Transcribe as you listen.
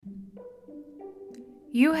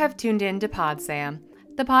You have tuned in to Pod Sam,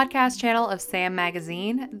 the podcast channel of Sam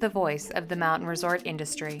Magazine, the voice of the mountain resort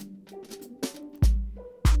industry.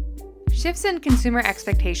 Shifts in consumer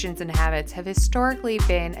expectations and habits have historically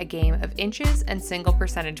been a game of inches and single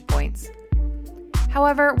percentage points.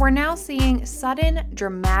 However, we're now seeing sudden,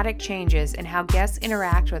 dramatic changes in how guests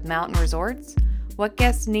interact with mountain resorts, what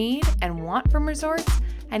guests need and want from resorts,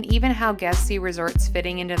 and even how guests see resorts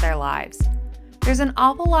fitting into their lives. There's an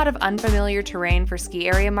awful lot of unfamiliar terrain for ski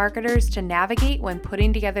area marketers to navigate when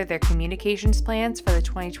putting together their communications plans for the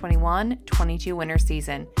 2021-22 winter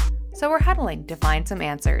season. So we're huddling to find some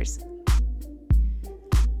answers.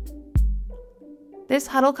 This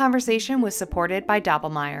huddle conversation was supported by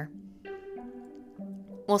Doppelmayr.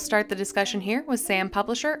 We'll start the discussion here with Sam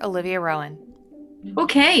publisher Olivia Rowan.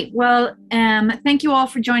 Okay, well, thank you all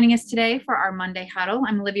for joining us today for our Monday Huddle.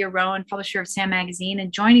 I'm Olivia Rowan, publisher of Sam Magazine,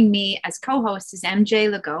 and joining me as co-host is MJ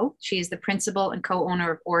Legault. She is the principal and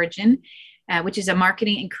co-owner of Origin, which is a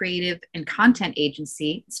marketing and creative and content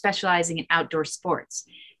agency specializing in outdoor sports.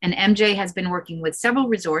 And MJ has been working with several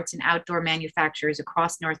resorts and outdoor manufacturers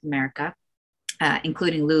across North America,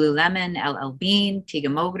 including Lululemon, LL Bean,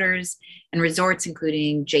 Tiga Motors, and resorts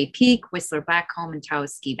including Jay Peak, Whistler Blackcomb, and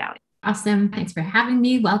Taos Ski Valley. Awesome. Thanks for having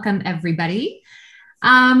me. Welcome, everybody.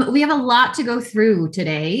 We have a lot to go through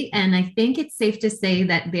today, and I think it's safe to say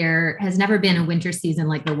that there has never been a winter season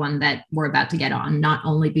like the one that we're about to get on, not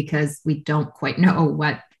only because we don't quite know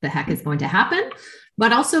what the heck is going to happen,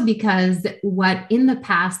 but also because what in the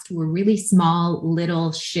past were really small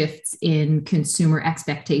little shifts in consumer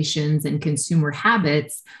expectations and consumer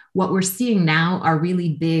habits, what we're seeing now are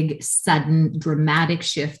really big, sudden, dramatic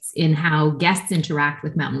shifts in how guests interact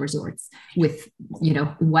with mountain resorts, with,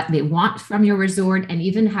 what they want from your resort and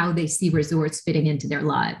even how they see resorts fitting into their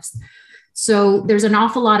lives. So there's an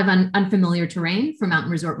awful lot of unfamiliar terrain for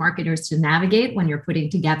mountain resort marketers to navigate when you're putting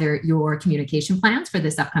together your communication plans for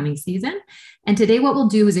this upcoming season. And today what we'll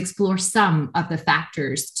do is explore some of the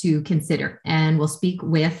factors to consider, and we'll speak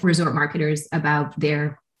with resort marketers about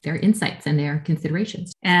their insights and their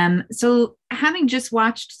considerations. So having just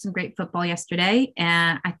watched some great football yesterday,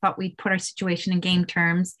 I thought we'd put our situation in game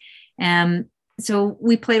terms. So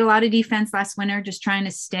we played a lot of defense last winter, just trying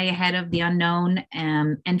to stay ahead of the unknown.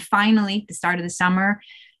 And finally, at the start of the summer,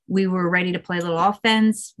 we were ready to play a little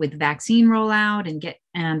offense with the vaccine rollout and get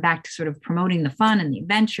back to sort of promoting the fun and the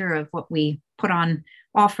adventure of what we put on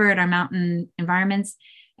offer at our mountain environments.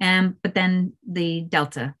 But then the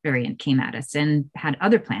Delta variant came at us and had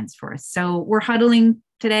other plans for us. So we're huddling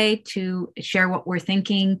today to share what we're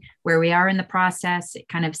thinking, where we are in the process. It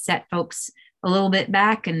kind of set folks a little bit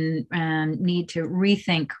back and need to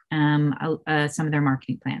rethink some of their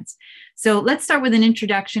marketing plans. So let's start with an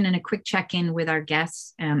introduction and a quick check-in with our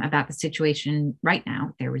guests about the situation right now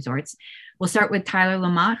at their resorts. We'll start with Tyler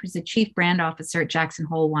Lamott, who's the Chief Brand Officer at Jackson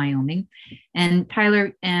Hole, Wyoming. And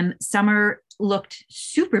Tyler, summer looked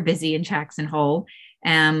super busy in Jackson Hole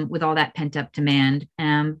with all that pent-up demand.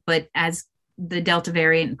 But as the Delta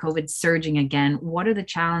variant and COVID surging again, what are the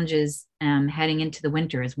challenges heading into the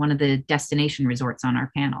winter as one of the destination resorts on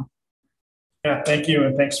our panel? Yeah, thank you.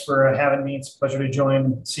 And thanks for having me. It's a pleasure to join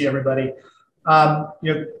and see everybody.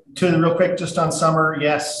 Real quick, just on summer,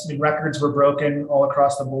 yes, records were broken all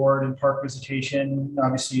across the board in park visitation,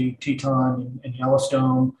 obviously Teton and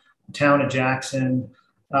Yellowstone, the town of Jackson,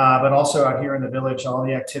 but also out here in the village, all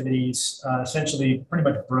the activities essentially pretty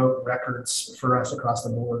much broke records for us across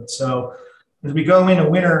the board. So as we go into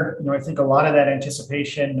winter, I think a lot of that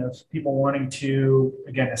anticipation of people wanting to,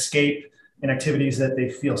 again, escape in activities that they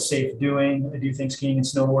feel safe doing. I do think skiing and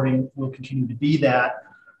snowboarding will continue to be that.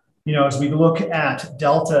 As we look at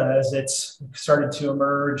Delta as it's started to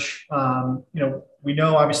emerge, we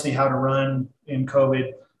know obviously how to run in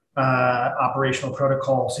COVID operational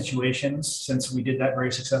protocol situations, since we did that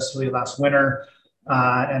very successfully last winter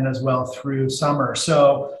and as well through summer.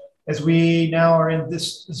 So as we now are in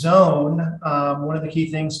this zone, one of the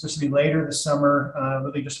key things, specifically later this summer,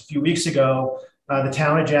 really just a few weeks ago, the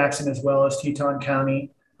town of Jackson, as well as Teton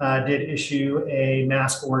County, did issue a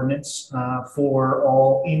mask ordinance for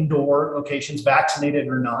all indoor locations, vaccinated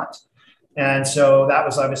or not. And so that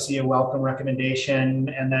was obviously a welcome recommendation,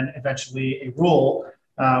 and then eventually a rule,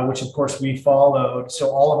 which of course we followed.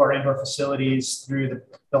 So all of our indoor facilities through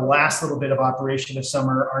the last little bit of operation this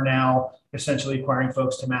summer are now essentially requiring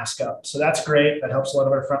folks to mask up. So that's great. That helps a lot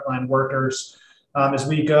of our frontline workers. As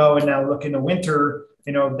we go and now look into winter,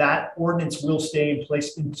 that ordinance will stay in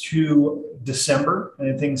place into December.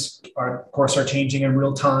 And things are, of course, are changing in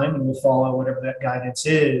real time, and we'll follow whatever that guidance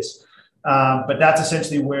is. But that's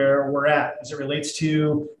essentially where we're at as it relates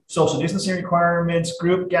to social distancing requirements,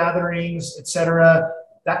 group gatherings, et cetera.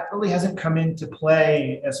 that really hasn't come into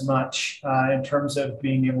play as much in terms of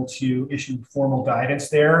being able to issue formal guidance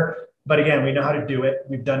there. But again, we know how to do it.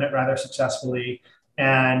 We've done it rather successfully,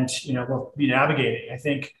 and we'll be navigating. I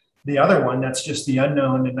think the other one that's just the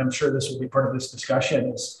unknown, and I'm sure this will be part of this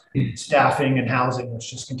discussion, is staffing and housing,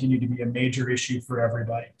 which just continue to be a major issue for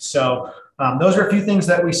everybody. So those are a few things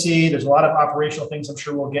that we see. There's a lot of operational things I'm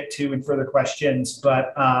sure we'll get to in further questions,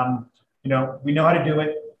 but we know how to do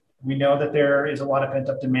it. We know that there is a lot of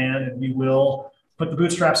pent-up demand, and we will put the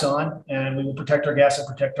bootstraps on, and we will protect our guests and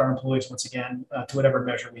protect our employees once again to whatever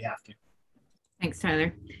measure we have to. Thanks,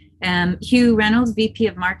 Tyler. Hugh Reynolds, VP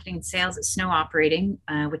of Marketing and Sales at Snow Operating,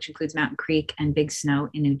 which includes Mountain Creek and Big Snow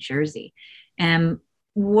in New Jersey.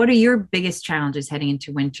 What are your biggest challenges heading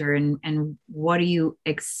into winter, and what are you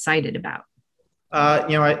excited about?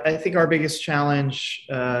 I think our biggest challenge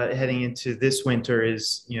heading into this winter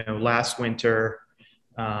is, last winter,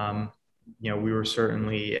 we were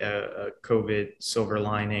certainly a COVID silver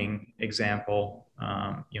lining example,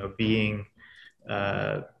 being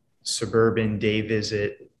suburban day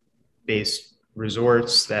visit based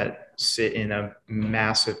resorts that sit in a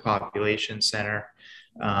massive population center.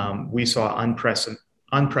 We saw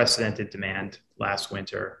unprecedented demand last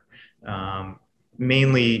winter,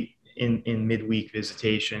 mainly in midweek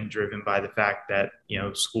visitation, driven by the fact that,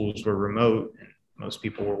 schools were remote and most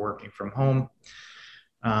people were working from home.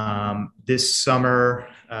 This summer,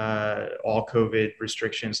 all COVID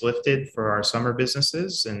restrictions lifted for our summer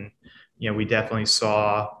businesses. And, we definitely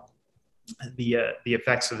saw the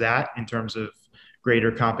effects of that in terms of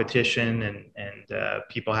greater competition and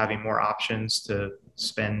people having more options to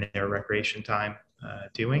spend their recreation time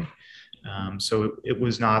doing. So it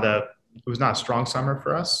was not a strong summer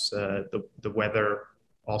for us. The weather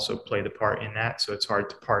also played a part in that. So it's hard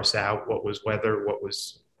to parse out what was weather, what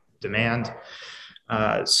was demand.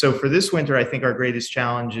 So for this winter, I think our greatest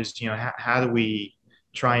challenge is, how do we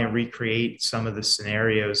try and recreate some of the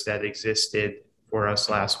scenarios that existed for us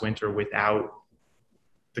last winter without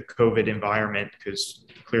the COVID environment, because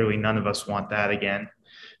clearly none of us want that again.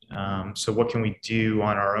 So what can we do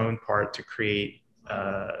on our own part to create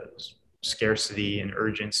scarcity and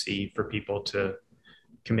urgency for people to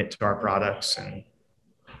commit to our products and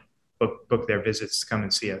book their visits to come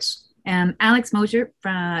and see us? Alex Mosier,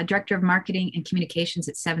 Director of Marketing and Communications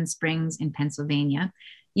at Seven Springs in Pennsylvania.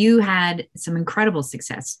 You had some incredible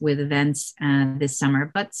success with events this summer,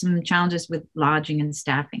 but some challenges with lodging and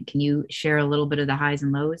staffing. Can you share a little bit of the highs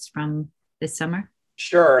and lows from this summer?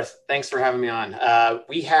 Sure. Thanks for having me on.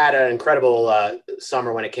 We had an incredible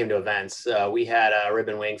summer when it came to events. We had a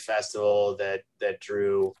Ribbon Wing Festival that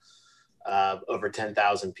drew over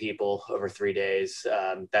 10,000 people over 3 days.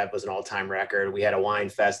 That was an all-time record. We had a wine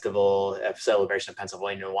festival, a celebration of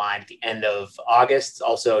Pennsylvania wine at the end of August,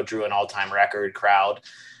 also drew an all-time record crowd.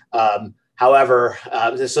 However,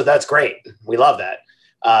 so that's great. We love that.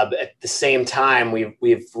 At the same time,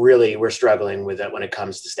 we're struggling with it when it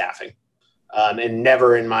comes to staffing. And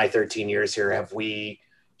never in my 13 years here have we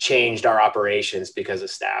changed our operations because of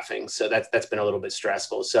staffing. So that's been a little bit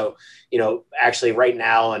stressful. So, actually right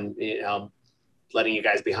now, and, letting you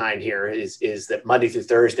guys behind here is that Monday through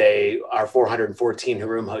Thursday, our 414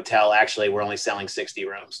 room hotel, actually, we're only selling 60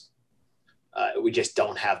 rooms. We just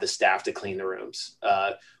don't have the staff to clean the rooms.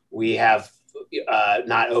 We have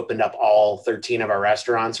not opened up all 13 of our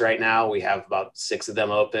restaurants right now. We have about 6 of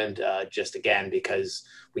them opened, just again, because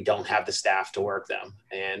we don't have the staff to work them.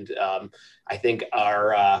 And I think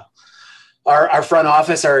our front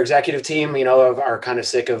office, our executive team, are kind of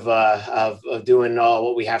sick of doing all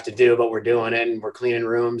what we have to do, but we're doing it and we're cleaning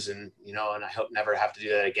rooms and I hope never have to do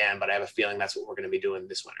that again. But I have a feeling that's what we're going to be doing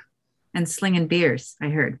this winter. And slinging beers, I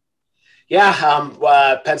heard. Yeah,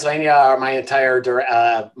 Pennsylvania, my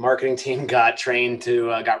entire marketing team got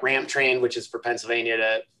ramp trained, which is for Pennsylvania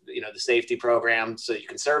to, the safety program, so you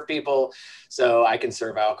can serve people. So I can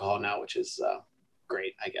serve alcohol now, which is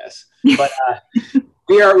great, I guess. But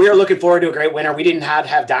we are looking forward to a great winter. We didn't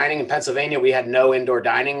have dining in Pennsylvania. We had no indoor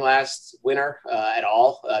dining last winter at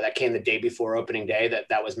all. That came the day before opening day.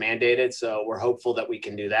 That was mandated. So we're hopeful that we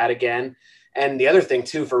can do that again. And the other thing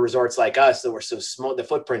too, for resorts like us that were so small, the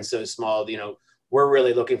footprint's so small, we're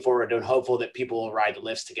really looking forward to and hopeful that people will ride the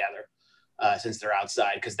lifts together since they're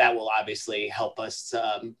outside, because that will obviously help us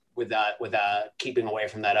with keeping away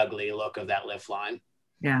from that ugly look of that lift line.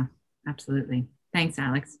 Yeah, absolutely. Thanks,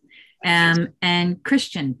 Alex. And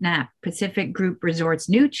Christian Knapp, Pacific Group Resorts'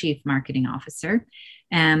 new Chief Marketing Officer.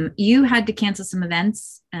 You had to cancel some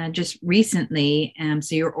events just recently,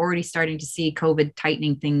 so you're already starting to see COVID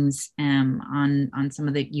tightening things on some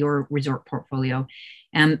of your resort portfolio.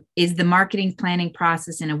 Is the marketing planning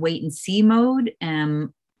process in a wait and see mode,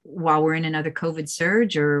 while we're in another COVID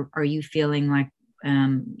surge, or are you feeling like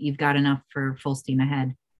you've got enough for full steam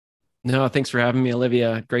ahead? No, thanks for having me,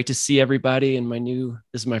 Olivia. Great to see everybody in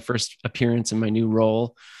this is my first appearance in my new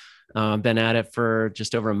role. Been at it for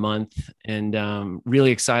just over a month, and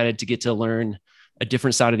really excited to get to learn a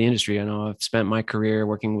different side of the industry. I know I've spent my career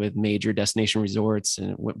working with major destination resorts,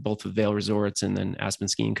 and both with Vail Resorts and then Aspen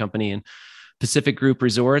Skiing Company. And Pacific Group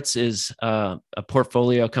Resorts is a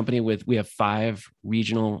portfolio company we have 5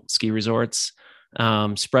 regional ski resorts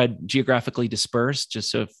spread geographically dispersed.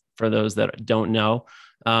 Just so for those that don't know,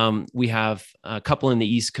 we have a couple in the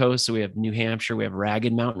East Coast. So we have New Hampshire, we have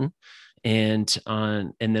Ragged Mountain, and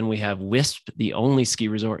then we have Wisp, the only ski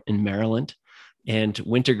resort in Maryland, and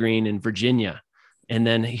Wintergreen in Virginia. And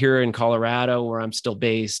then here in Colorado, where I'm still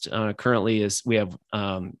based currently, we have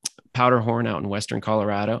Powderhorn out in Western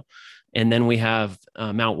Colorado. And then we have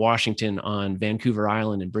Mount Washington on Vancouver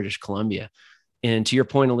Island in British Columbia. And to your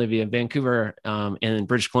point, Olivia, Vancouver and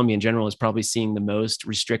British Columbia in general is probably seeing the most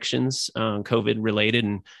restrictions COVID related,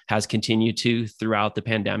 and has continued to throughout the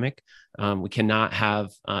pandemic. We cannot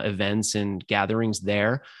have events and gatherings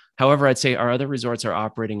there. However, I'd say our other resorts are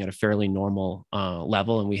operating at a fairly normal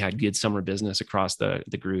level, and we had good summer business across the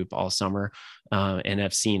group all summer, and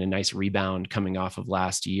have seen a nice rebound coming off of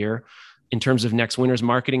last year. In terms of next winter's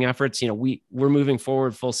marketing efforts, we're moving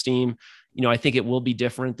forward full steam. I think it will be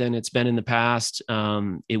different than it's been in the past.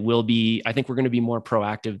 I think we're going to be more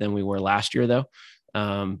proactive than we were last year, though.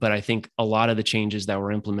 But I think a lot of the changes that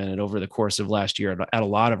were implemented over the course of last year at a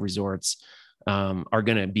lot of resorts are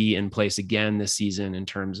going to be in place again this season, in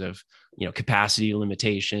terms of capacity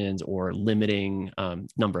limitations or limiting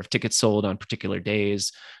number of tickets sold on particular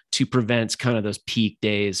days to prevent kind of those peak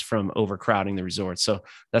days from overcrowding the resorts. So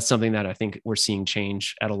that's something that I think we're seeing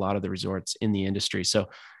change at a lot of the resorts in the industry. So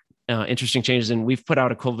interesting changes. And we've put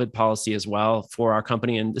out a COVID policy as well for our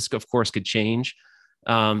company. And this, of course, could change.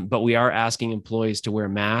 But we are asking employees to wear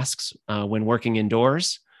masks when working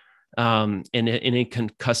indoors, in a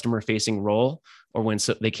customer-facing role, or when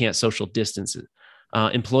they can't social distance.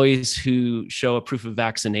 Employees who show a proof of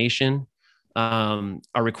vaccination are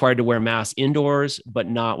required to wear masks indoors, but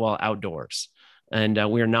not while outdoors. And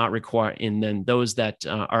we are not required. And then those that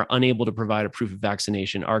are unable to provide a proof of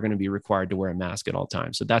vaccination are going to be required to wear a mask at all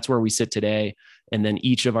times. So that's where we sit today. And then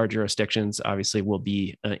each of our jurisdictions obviously will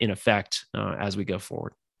be in effect as we go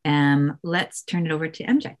forward. Let's turn it over to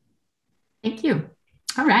MJ. Thank you.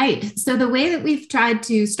 All right. So the way that we've tried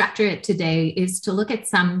to structure it today is to look at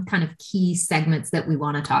some kind of key segments that we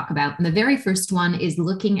want to talk about. And the very first one is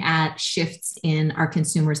looking at shifts in our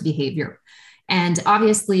consumers' behavior. And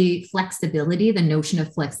obviously, flexibility, the notion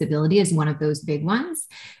of flexibility is one of those big ones.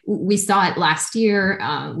 We saw it last year.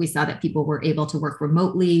 We saw that people were able to work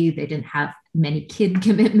remotely. They didn't have many kid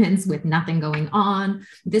commitments with nothing going on.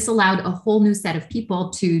 This allowed a whole new set of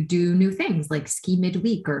people to do new things like ski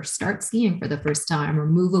midweek, or start skiing for the first time, or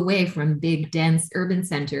move away from big, dense urban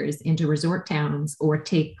centers into resort towns, or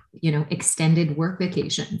take, extended work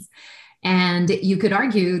vacations. And you could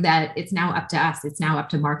argue that it's now up to us, it's now up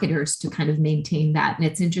to marketers to kind of maintain that. And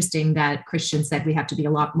it's interesting that Christian said we have to be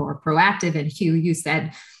a lot more proactive. And Hugh, you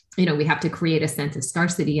said, we have to create a sense of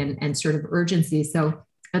scarcity and sort of urgency. So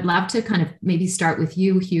I'd love to kind of maybe start with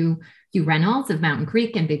you, Hugh Reynolds of Mountain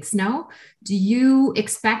Creek and Big Snow. Do you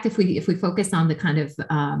expect, if we focus on the kind of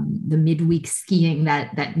the midweek skiing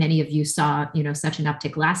that many of you saw, such an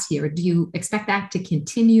uptick last year, do you expect that to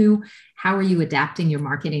continue? How are you adapting your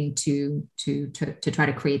marketing to try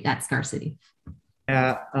to create that scarcity?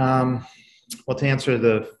 Yeah. Well, to answer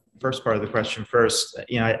the first part of the question first,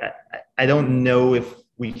 I don't know if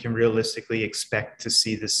we can realistically expect to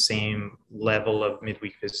see the same level of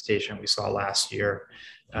midweek visitation we saw last year.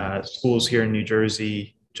 Schools here in New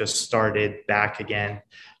Jersey just started back again.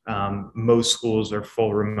 Most schools are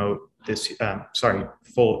full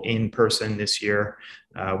in person this year,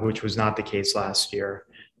 which was not the case last year.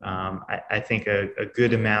 I think a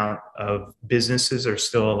good amount of businesses are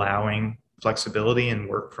still allowing flexibility and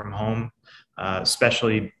work from home,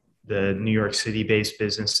 especially the New York City-based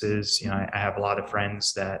businesses. I have a lot of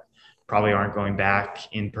friends that probably aren't going back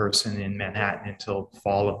in person in Manhattan until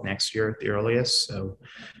fall of next year at the earliest. So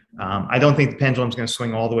I don't think the pendulum's going to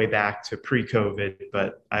swing all the way back to pre-COVID,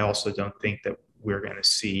 but I also don't think that we're going to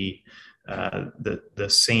see the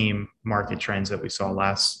same market trends that we saw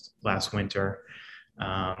last winter.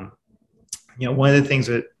 One of the things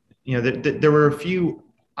that, there were a few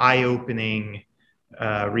eye-opening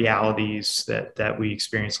realities that we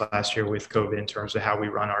experienced last year with COVID in terms of how we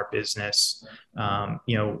run our business.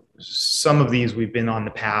 Some of these we've been on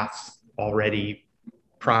the path already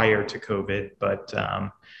prior to COVID, but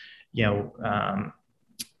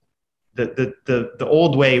the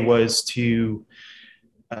old way was to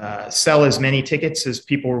sell as many tickets as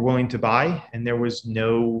people were willing to buy, and there was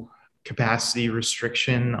no capacity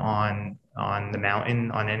restriction on the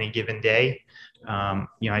mountain on any given day.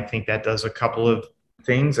 I think that does a couple of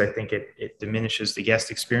things. I think it diminishes the guest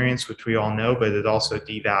experience, which we all know, but it also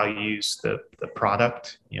devalues the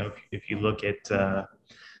product. If you look at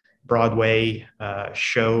Broadway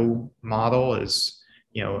show model is,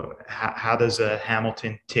 how does a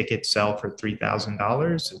Hamilton ticket sell for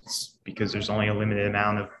 $3,000? It's because there's only a limited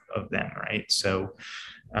amount of them, right? So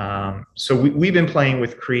we've been playing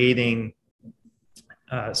with creating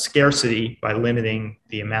scarcity by limiting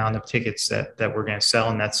the amount of tickets that we're going to sell,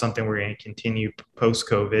 and that's something we're going to continue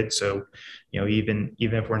post-COVID. So, even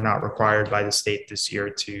if we're not required by the state this year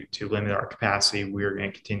to limit our capacity, we're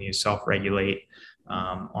going to continue to self-regulate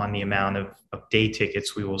on the amount of day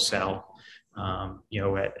tickets we will sell.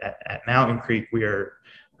 At Mountain Creek, we are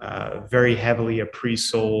very heavily a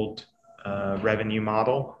pre-sold revenue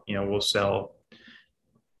model. We'll sell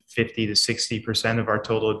 50 to 60% of our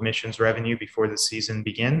total admissions revenue before the season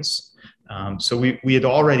begins. So we had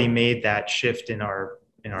already made that shift in our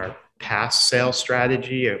pass sales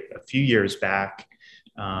strategy a few years back.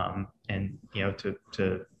 And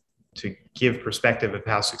to give perspective of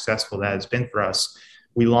how successful that has been for us,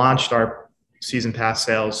 we launched our season pass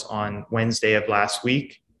sales on Wednesday of last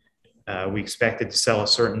week. We expected to sell a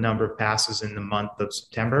certain number of passes in the month of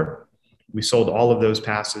September. We sold all of those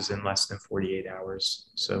passes in less than 48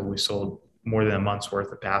 hours. So we sold more than a month's worth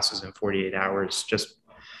of passes in 48 hours just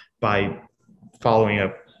by following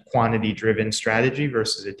a quantity-driven strategy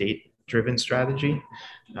versus a date-driven strategy.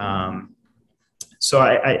 So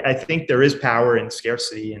I think there is power in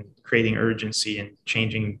scarcity and creating urgency and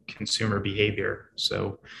changing consumer behavior.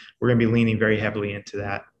 So we're going to be leaning very heavily into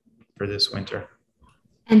that for this winter.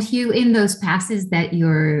 And Hugh, in those passes that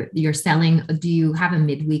you're selling, do you have a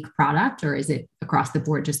midweek product, or is it across the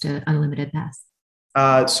board just an unlimited pass?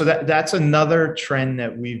 So that's another trend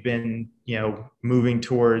that we've been, moving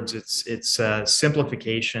towards. It's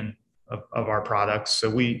simplification of our products. So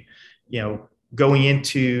we, going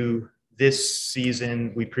into this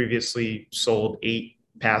season, we previously sold 8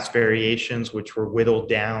 pass variations, which were whittled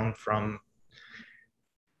down from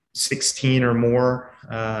 16 or more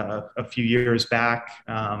a few years back.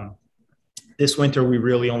 This winter, we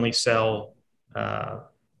really only sell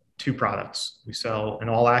 2 products. We sell an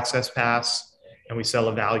all access pass, and we sell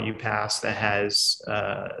a value pass that has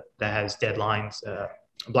deadlines,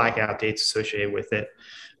 blackout dates associated with it.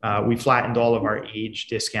 We flattened all of our age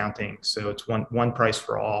discounting, so it's one price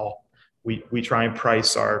for all. We try and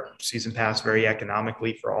price our season pass very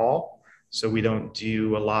economically for all. So we don't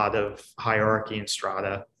do a lot of hierarchy and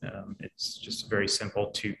strata. It's just a very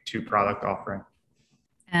simple two product offering.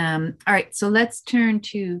 All right, so let's turn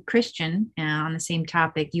to Christian on the same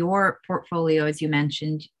topic. Your portfolio, as you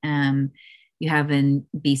mentioned, you have in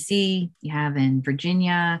BC, you have in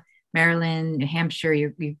Virginia, Maryland, New Hampshire,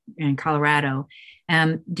 you're in Colorado.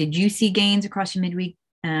 Did you see gains across your midweek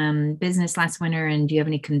business last winter, and do you have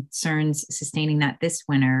any concerns sustaining that this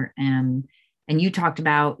winter? And you talked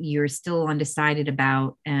about you're still undecided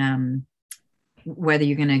about whether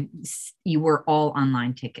you were all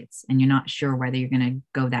online tickets, and you're not sure whether you're going to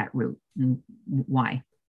go that route, and why.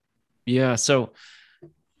 Yeah. So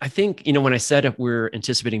I think, when I said we're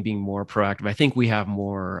anticipating being more proactive, I think we have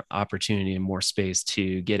more opportunity and more space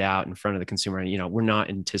to get out in front of the consumer. We're not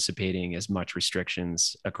anticipating as much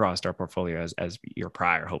restrictions across our portfolio as year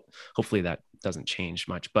prior. Hopefully that doesn't change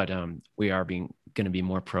much, but we are going to be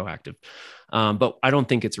more proactive. But I don't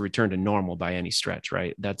think it's a return to normal by any stretch,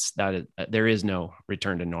 right? There is no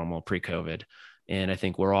return to normal pre-COVID. And I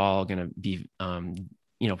think we're all going to be,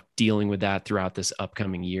 dealing with that throughout this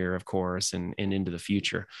upcoming year, of course, and into the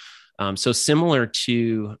future. So similar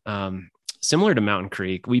to Mountain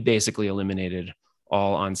Creek, we basically eliminated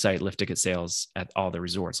all on-site lift ticket sales at all the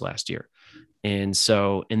resorts last year. And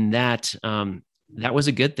so in that was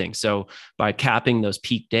a good thing. So by capping those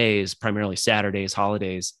peak days, primarily Saturdays,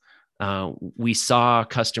 holidays, we saw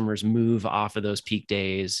customers move off of those peak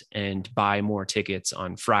days and buy more tickets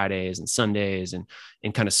on Fridays and Sundays and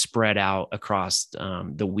kind of spread out across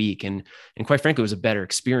the week. And quite frankly, it was a better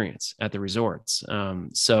experience at the resorts.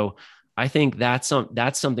 So I think that's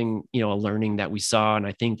something, a learning that we saw. And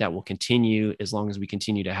I think that will continue as long as we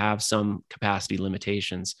continue to have some capacity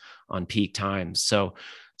limitations on peak times.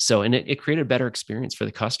 And it created a better experience for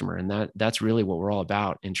the customer. And that's really what we're all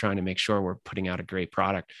about in trying to make sure we're putting out a great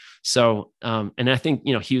product. So, and I think,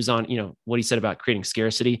 Hugh's on, what he said about creating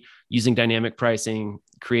scarcity, using dynamic pricing,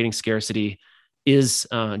 creating scarcity,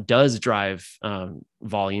 does drive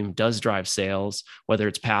volume, does drive sales, whether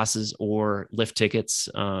it's passes or lift tickets,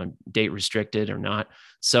 date restricted or not.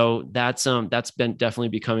 So that's been definitely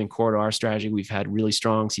becoming core to our strategy. We've had really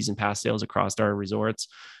strong season pass sales across our resorts,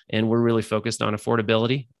 and we're really focused on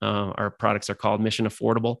affordability. Our products are called Mission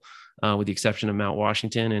Affordable, with the exception of Mount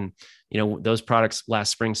Washington. And, those products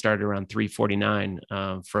last spring started around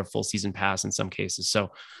 $349 for a full season pass in some cases.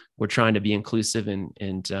 So we're trying to be inclusive and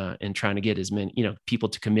trying to get as many, people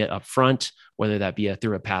to commit up front, whether that be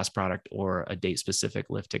through a pass product or a date specific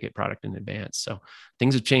lift ticket product in advance. So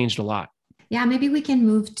things have changed a lot. Yeah, maybe we can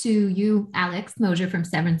move to you, Alex Mosier from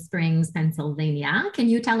Seven Springs, Pennsylvania. Can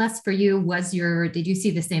you tell us, for you, did you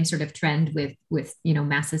see the same sort of trend with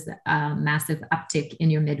massive uptick in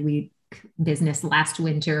your midweek business last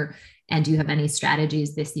winter? And do you have any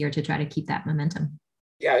strategies this year to try to keep that momentum?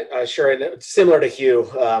 Yeah, sure. And similar to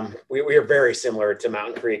Hugh, we are very similar to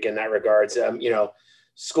Mountain Creek in that regards.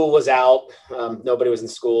 School was out, nobody was in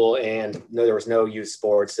school, and there was no youth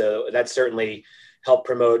sports. So that certainly helped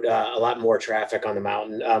promote a lot more traffic on the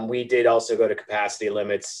mountain. We did also go to capacity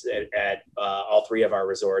limits at all three of our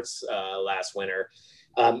resorts last winter,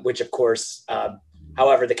 which of course,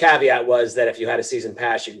 however, the caveat was that if you had a season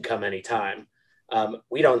pass, you can come anytime.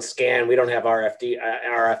 We don't scan, we don't have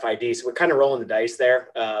RFID, so we're kind of rolling the dice there.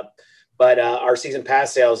 But our season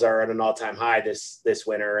pass sales are at an all-time high this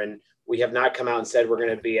winter, and we have not come out and said we're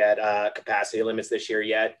going to be at capacity limits this year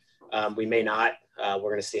yet. We may not.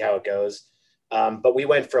 We're going to see how it goes. But we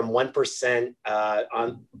went from 1%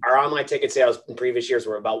 on our online ticket sales in previous years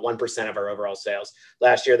were about 1% of our overall sales.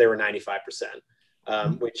 Last year, they were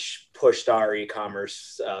 95%, which pushed our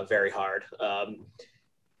e-commerce very hard.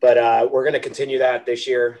 But we're going to continue that this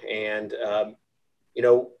year. And,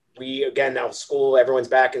 now school, everyone's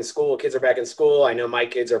back in school. Kids are back in school. I know my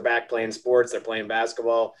kids are back playing sports. They're playing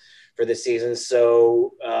basketball for this season.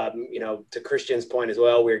 So, to Christian's point as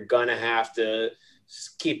well, we're going to have to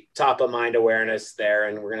keep top of mind awareness there.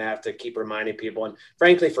 And we're going to have to keep reminding people. And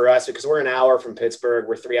frankly, for us, because we're an hour from Pittsburgh,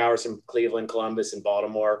 we're 3 hours from Cleveland, Columbus, and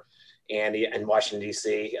Baltimore, and Washington,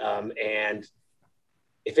 D.C. And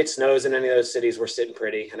if it snows in any of those cities, we're sitting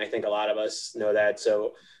pretty. And I think a lot of us know that.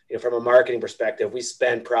 So, from a marketing perspective, we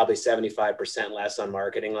spent probably 75% less on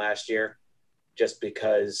marketing last year just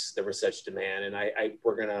because there was such demand. And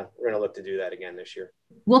we're gonna look to do that again this year.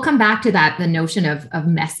 We'll come back to that, the notion of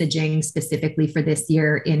messaging specifically for this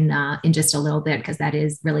year in just a little bit, because that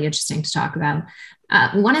is really interesting to talk about.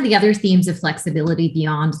 One of the other themes of flexibility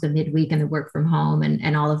beyond the midweek and the work from home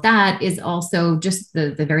and all of that is also just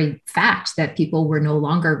the very fact that people were no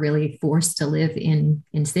longer really forced to live in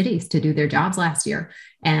cities to do their jobs last year.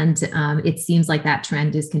 And it seems like that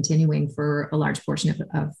trend is continuing for a large portion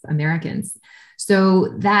of Americans.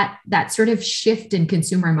 So that sort of shift in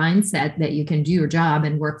consumer mindset that you can do your job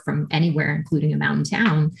and work from anywhere, including a mountain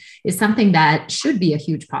town, is something that should be a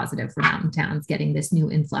huge positive for mountain towns, getting this new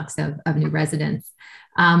influx of new residents.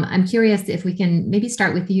 I'm curious if we can maybe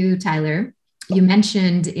start with you, Tyler. You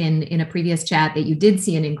mentioned in a previous chat that you did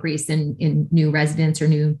see an increase in new residents or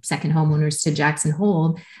new second homeowners to Jackson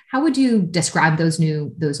Hole. How would you describe those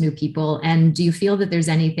new people? And do you feel that there's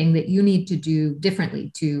anything that you need to do differently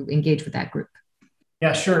to engage with that group?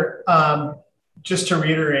 Yeah, sure. Just to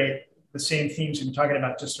reiterate the same themes we've been talking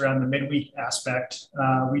about just around the midweek aspect.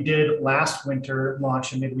 We did last winter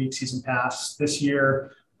launch a midweek season pass. This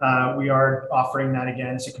year, we are offering that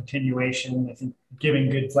again as a continuation. I think giving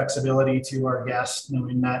good flexibility to our guests,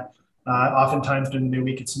 knowing that oftentimes during the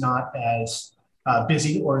midweek, it's not as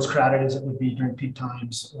busy or as crowded as it would be during peak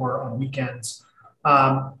times or on weekends.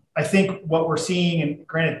 I think what we're seeing, and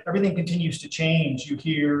granted, everything continues to change. You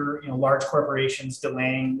hear, large corporations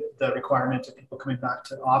delaying the requirement of people coming back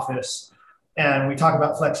to office. And we talk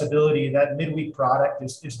about flexibility. That midweek product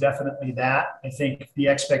is definitely that. I think the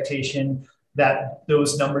expectation that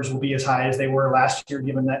those numbers will be as high as they were last year,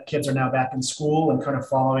 given that kids are now back in school and kind of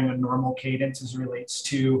following a normal cadence as it relates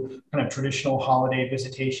to kind of traditional holiday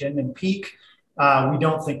visitation and peak. We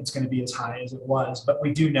don't think it's going to be as high as it was, but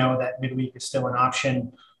we do know that midweek is still an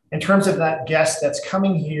option. In terms of that guest that's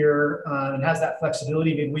coming here and has that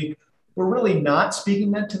flexibility midweek, we're really not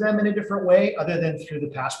speaking to them in a different way other than through the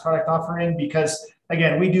pass product offering, because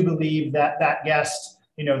again, we do believe that that guest,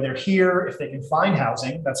 they're here if they can find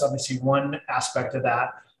housing. That's obviously one aspect of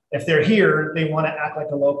that. If they're here, they want to act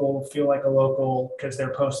like a local, feel like a local because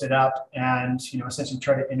they're posted up and, essentially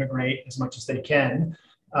try to integrate as much as they can.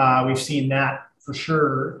 We've seen that for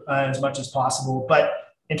sure as much as possible. But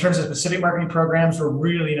in terms of specific marketing programs, we're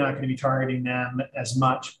really not going to be targeting them as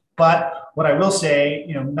much. But what I will say,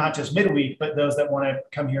 not just midweek, but those that want to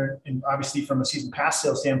come here, and obviously from a season pass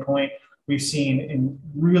sales standpoint, we've seen in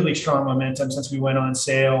really strong momentum since we went on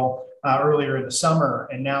sale earlier in the summer.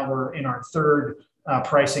 And now we're in our third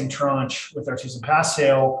pricing tranche with our season pass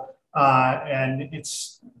sale. And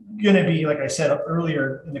it's going to be, like I said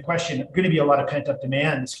earlier in the question, going to be a lot of pent up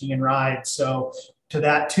demand, skiing and ride. So to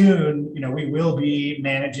that tune, we will be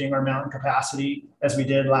managing our mountain capacity as we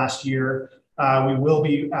did last year. We will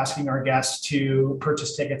be asking our guests to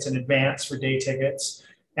purchase tickets in advance for day tickets.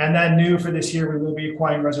 And then new for this year, we will be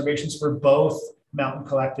acquiring reservations for both Mountain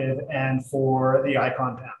Collective and for the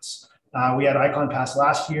Icon Pass. We had Icon Pass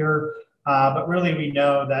last year, but really we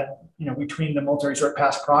know that between the multi-resort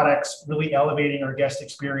pass products, really elevating our guest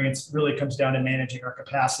experience really comes down to managing our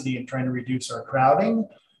capacity and trying to reduce our crowding.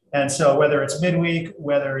 And so whether it's midweek,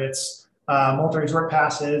 whether it's multi-resort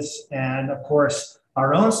passes, and of course,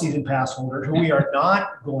 our own season pass holders who we are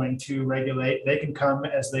not going to regulate, they can come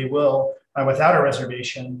as they will without a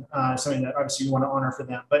reservation, something that obviously you want to honor for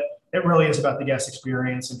them. But it really is about the guest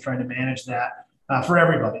experience and trying to manage that for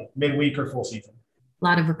everybody, midweek or full season. A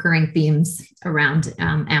lot of recurring themes around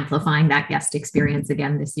amplifying that guest experience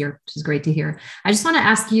again this year, which is great to hear. I just want to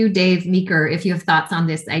ask you, Dave Meeker, if you have thoughts on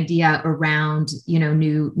this idea around,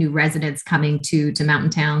 new residents coming to mountain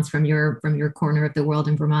towns from your corner of the world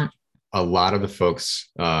in Vermont. A lot of the folks,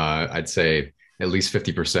 I'd say at least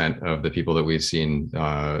 50% of the people that we've seen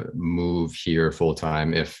move here full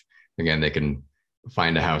time, if again they can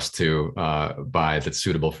find a house to buy that's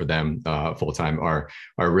suitable for them full time, are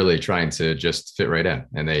really trying to just fit right in,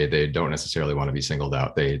 and they don't necessarily want to be singled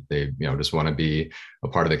out. They just want to be a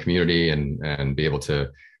part of the community and be able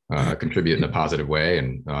to contribute in a positive way.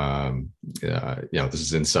 And this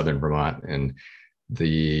is in Southern Vermont, and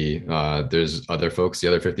there's other folks, the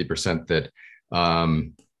other 50% that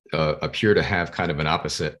appear to have kind of an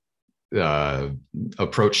opposite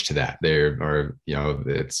approach to that. They're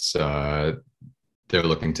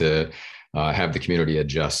looking to have the community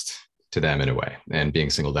adjust to them in a way, and being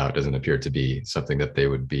singled out doesn't appear to be something that they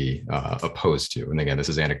would be opposed to. And again, this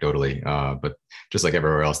is anecdotally, but just like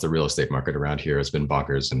everywhere else, the real estate market around here has been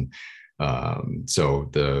bonkers. And so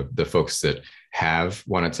the folks that have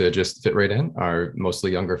wanted to just fit right in are mostly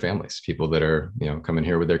younger families, people that are, coming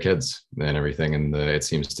here with their kids and everything. And it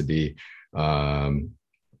seems to be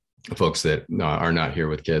folks that are not here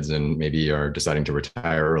with kids and maybe are deciding to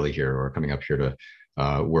retire early here or coming up here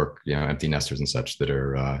to work, empty nesters and such that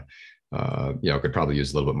are, could probably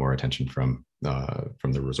use a little bit more attention from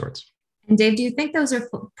the resorts. And Dave, do you think those are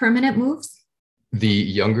permanent moves? The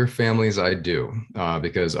younger families, I do,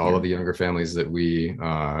 because all of the younger families that we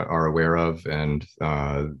are aware of, and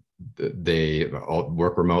they all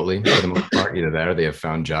work remotely for the most part. Either that or they have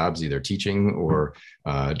found jobs, either teaching or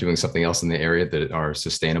doing something else in the area that are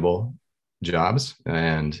sustainable jobs.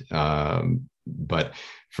 And but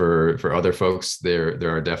for other folks, there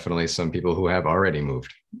are definitely some people who have already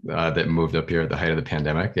moved, that moved up here at the height of the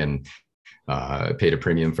pandemic and paid a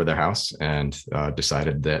premium for their house and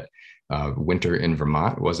decided that winter in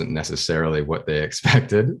Vermont wasn't necessarily what they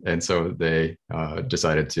expected. And so they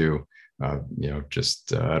decided to, I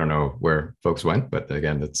don't know where folks went, but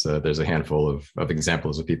again, there's a handful of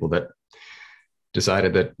examples of people that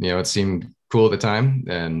decided that, it seemed cool at the time.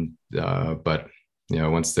 And, but,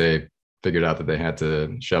 once they figured out that they had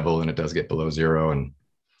to shovel and it does get below zero and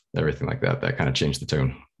everything like that, that kind of changed the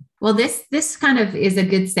tune. Well, this kind of is a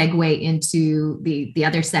good segue into the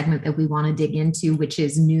other segment that we want to dig into, which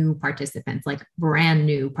is new participants, like brand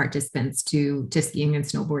new participants to skiing and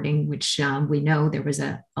snowboarding, which we know there was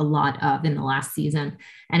a lot of in the last season.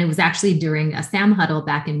 And it was actually during a SAM huddle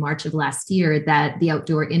back in March of last year that the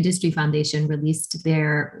Outdoor Industry Foundation released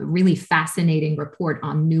their really fascinating report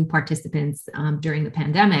on new participants during the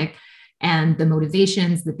pandemic, and the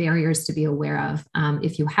motivations, the barriers to be aware of.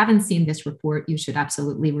 If you haven't seen this report, you should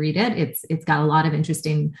absolutely read it. It's got a lot of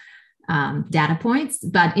interesting data points,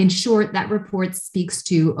 but in short, that report speaks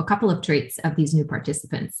to a couple of traits of these new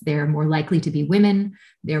participants. They're more likely to be women.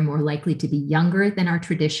 They're more likely to be younger than our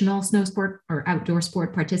traditional snow sport or outdoor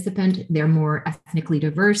sport participant. They're more ethnically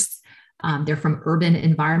diverse. They're from urban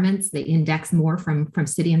environments. They index more from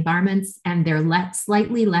city environments, and they're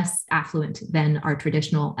slightly less affluent than our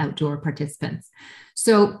traditional outdoor participants.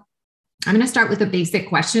 So I'm going to start with a basic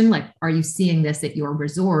question, like, are you seeing this at your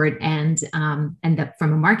resort? And that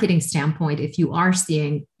from a marketing standpoint, if you are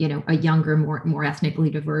seeing, a younger, more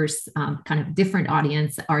ethnically diverse, kind of different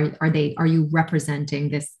audience, are you representing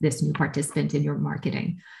this new participant in your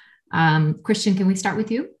marketing? Christian, can we start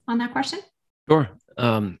with you on that question? Sure.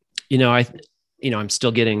 I'm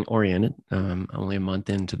still getting oriented. Only a month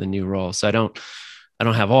into the new role, so I don't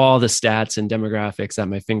have all the stats and demographics at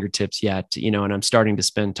my fingertips yet. And I'm starting to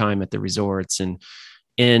spend time at the resorts and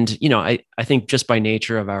And, I think just by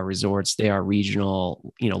nature of our resorts, they are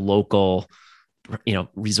regional, local,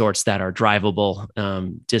 resorts that are drivable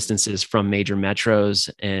distances from major metros.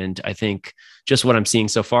 And I think just what I'm seeing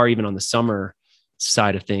so far, even on the summer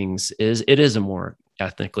side of things, is it is a more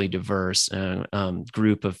ethnically diverse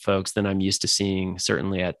group of folks than I'm used to seeing,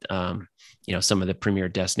 certainly at, some of the premier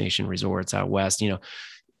destination resorts out West,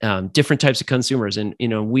 different types of consumers. And,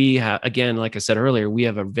 we have, again, like I said earlier, we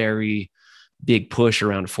have a very big push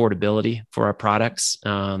around affordability for our products.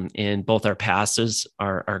 And both our passes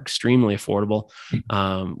are extremely affordable.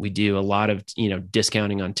 We do a lot of,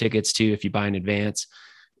 discounting on tickets too, if you buy in advance.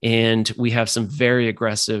 And we have some very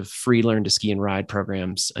aggressive free learn to ski and ride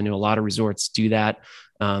programs. I know a lot of resorts do that.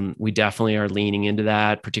 We definitely are leaning into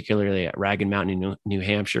that, particularly at Ragged Mountain in New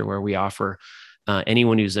Hampshire, where we offer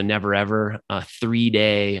anyone who's a never ever a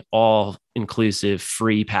 3-day all inclusive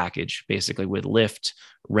free package, basically with lift,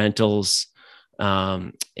 rentals,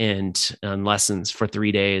 and lessons for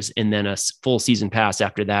 3 days, and then a full season pass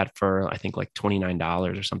after that for, I think, like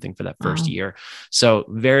 $29 or something for that first year. So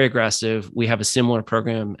very aggressive. We have a similar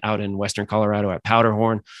program out in Western Colorado at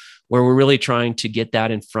Powderhorn, where we're really trying to get that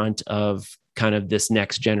in front of kind of this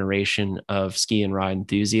next generation of ski and ride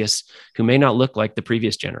enthusiasts who may not look like the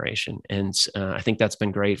previous generation. And I think that's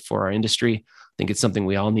been great for our industry. I think it's something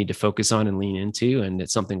we all need to focus on and lean into. And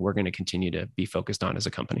it's something we're going to continue to be focused on as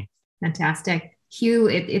a company. Fantastic. Hugh,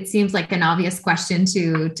 it seems like an obvious question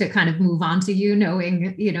to kind of move on to you,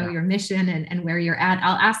 knowing, your mission and where you're at.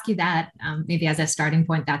 I'll ask you that maybe as a starting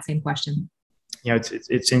point, that same question.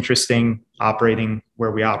 It's interesting operating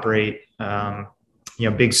where we operate.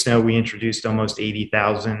 Big Snow, we introduced almost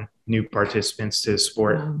 80,000 new participants to the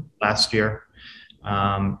sport last year.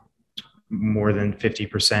 More than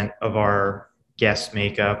 50% of our guest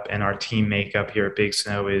makeup and our team makeup here at Big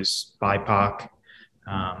Snow is BIPOC.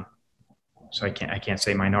 So I can't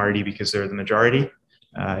say minority because they're the majority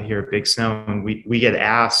here at Big Snow. And we get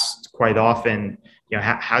asked quite often,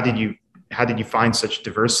 how did you find such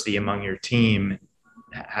diversity among your team?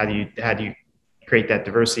 How do you create that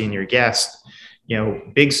diversity in your guests?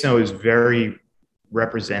 Big Snow is very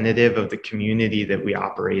representative of the community that we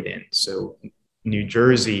operate in. So New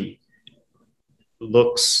Jersey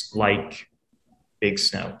looks like Big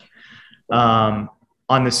Snow. On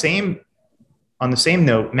the same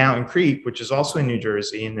note, Mountain Creek, which is also in New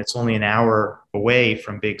Jersey, and it's only an hour away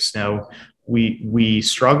from Big Snow, we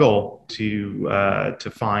struggle to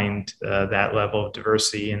find that level of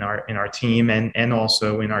diversity in our team and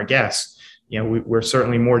also in our guests. We're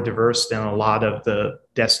certainly more diverse than a lot of the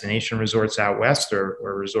destination resorts out West or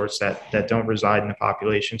resorts that don't reside in the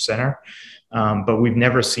population center. But we've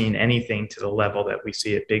never seen anything to the level that we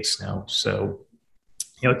see at Big Snow. So,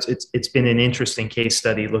 it's been an interesting case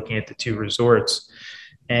study looking at the two resorts.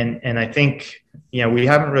 And I think, we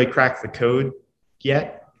haven't really cracked the code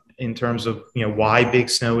yet in terms of, why Big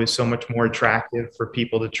Snow is so much more attractive for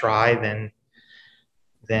people to try than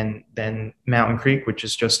Mountain Creek, which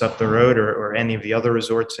is just up the road, or any of the other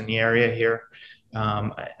resorts in the area here.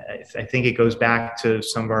 I think it goes back to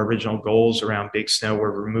some of our original goals around Big Snow.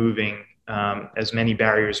 We're removing as many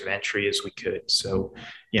barriers of entry as we could. So,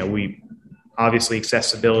 we obviously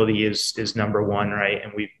accessibility is number one, right?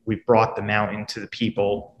 And we've brought the mountain to the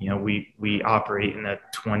people. We operate in a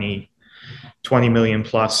 20 million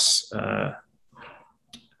plus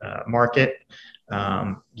market.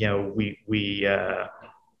 So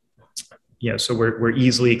we're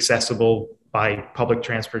easily accessible by public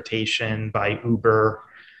transportation, by Uber.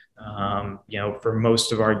 For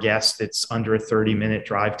most of our guests, it's under a 30-minute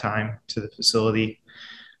drive time to the facility.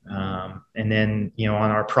 And then,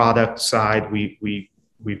 on our product side, we've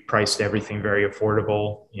priced everything very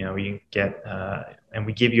affordable. You can get, and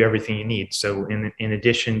we give you everything you need. So in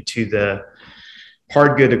addition to the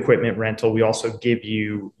hard good equipment rental, we also give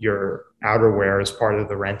you your outerwear as part of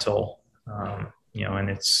the rental. And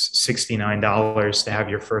it's $69 to have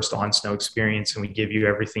your first on snow experience, and we give you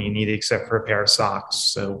everything you need except for a pair of socks.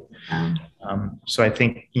 So, so I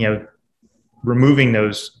think, removing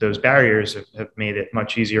those barriers have made it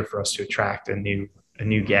much easier for us to attract a new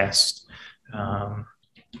guest.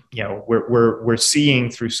 We're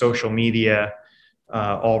seeing through social media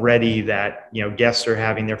already that guests are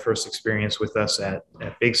having their first experience with us at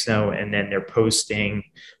Big Snow, and then they're posting,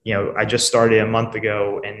 I just started a month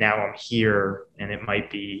ago and now I'm here, and it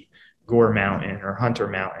might be Gore Mountain or Hunter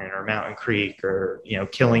Mountain or Mountain Creek or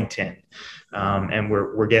Killington, and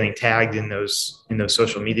we're getting tagged in those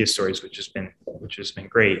social media stories, which has been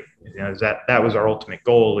great. That was our ultimate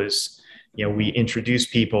goal is we introduce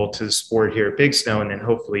people to the sport here at Big Snow, and then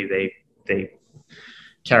hopefully they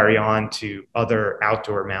carry on to other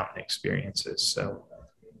outdoor mountain experiences. So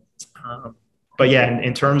But yeah,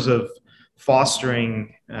 in terms of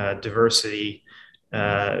fostering diversity,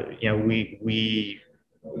 we're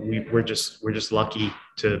just lucky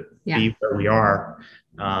to be where we are,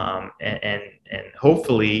 and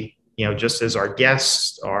hopefully, just as our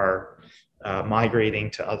guests are migrating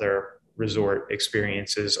to other resort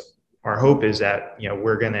experiences, our hope is that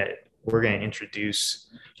we're gonna introduce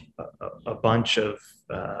a bunch of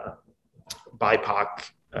BIPOC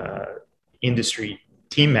industry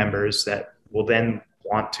team members that will then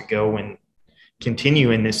want to go and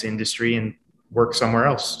continue in this industry and work somewhere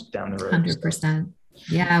else down the road. 100%.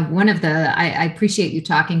 Yeah, I appreciate you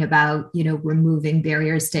talking about, removing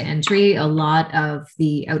barriers to entry. A lot of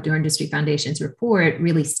the Outdoor Industry Foundation's report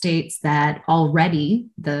really states that already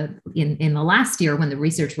in the last year when the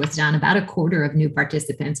research was done, about a quarter of new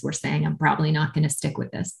participants were saying, I'm probably not going to stick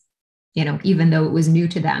with this. Even though it was new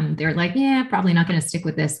to them, they're like, yeah, probably not going to stick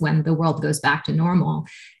with this when the world goes back to normal.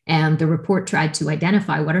 And the report tried to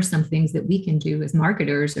identify what are some things that we can do as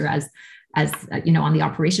marketers or as on the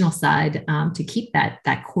operational side to keep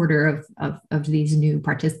that quarter of these new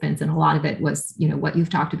participants. And a lot of it was, what you've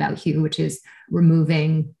talked about, Hugh, which is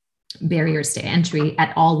removing barriers to entry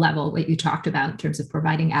at all level, what you talked about in terms of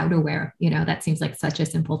providing outerwear. That seems like such a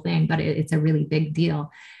simple thing, but it's a really big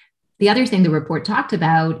deal. The other thing the report talked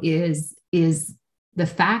about is the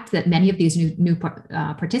fact that many of these new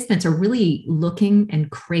participants are really looking and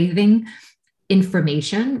craving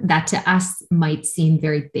information that to us might seem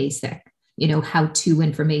very basic, how-to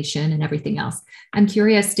information and everything else. I'm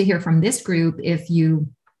curious to hear from this group if you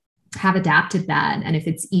have adapted that and if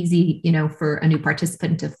it's easy, for a new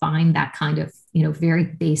participant to find that kind of, very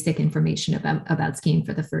basic information about skiing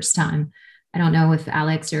for the first time. I don't know if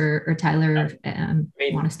Alex or Tyler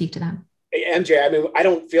want to speak to that. MJ, I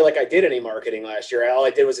don't feel like I did any marketing last year. All I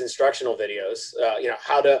did was instructional videos,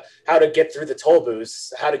 how to get through the toll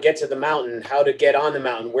booths, how to get to the mountain, how to get on the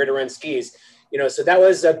mountain, where to rent skis. So that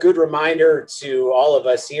was a good reminder to all of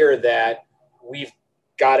us here that we've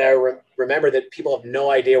got to remember that people have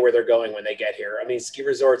no idea where they're going when they get here. Ski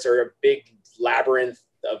resorts are a big labyrinth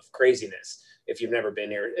of craziness. If you've never been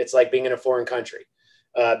here, it's like being in a foreign country.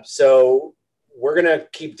 So we're going to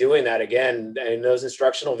keep doing that again. And those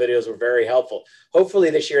instructional videos were very helpful. Hopefully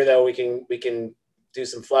this year, though, we can do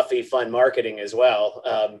some fluffy, fun marketing as well,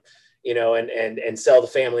 and sell the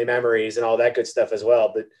family memories and all that good stuff as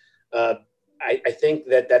well. But I think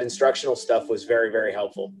that instructional stuff was very, very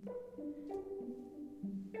helpful.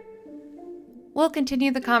 We'll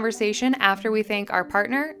continue the conversation after we thank our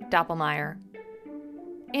partner, Doppelmayr.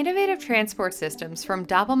 Innovative transport systems from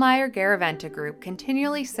Doppelmayr Garaventa Group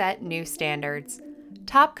continually set new standards.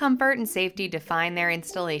 Top comfort and safety define their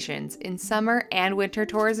installations in summer and winter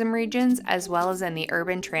tourism regions as well as in the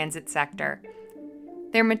urban transit sector.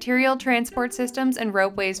 Their material transport systems and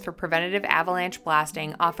ropeways for preventative avalanche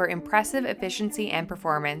blasting offer impressive efficiency and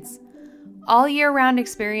performance. All year-round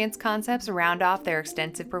experience concepts round off their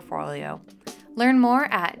extensive portfolio. Learn more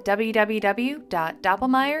at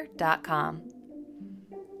www.doppelmayr.com.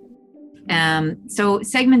 So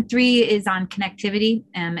segment 3 is on connectivity,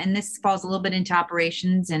 and this falls a little bit into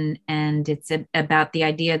operations, and it's about the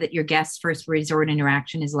idea that your guest's first resort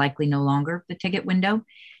interaction is likely no longer the ticket window.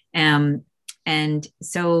 And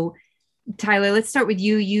so, Tyler, let's start with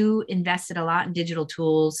you. You invested a lot in digital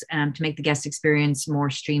tools to make the guest experience more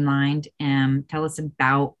streamlined. Tell us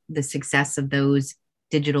about the success of those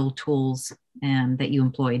digital tools that you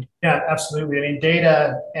employed. Yeah, absolutely.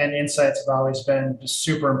 Data and insights have always been just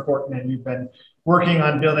super important, and we've been working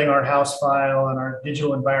on building our house file and our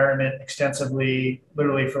digital environment extensively,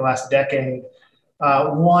 literally for the last decade.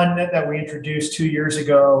 One that we introduced 2 years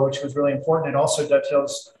ago, which was really important, it also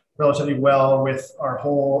dovetails relatively well with our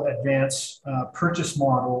whole advanced purchase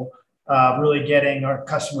model, really getting our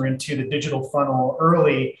customer into the digital funnel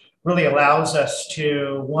early really allows us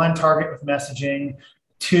to, one, target with messaging,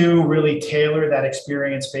 two, really tailor that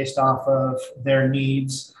experience based off of their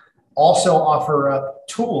needs, also offer up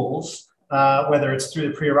tools, whether it's through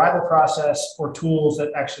the pre-arrival process or tools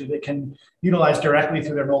that actually they can utilize directly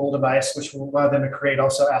through their mobile device, which will allow them to create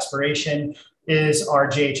also aspiration, is our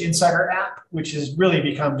JH Insider app, which has really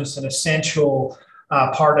become just an essential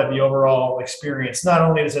part of the overall experience. Not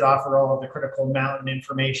only does it offer all of the critical mountain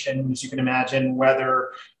information, as you can imagine,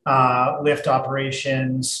 weather, lift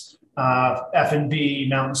operations, F&B,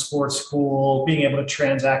 mountain sports school, being able to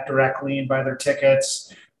transact directly and buy their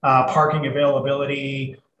tickets, parking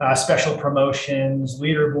availability, special promotions,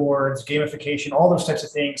 leaderboards, gamification, all those types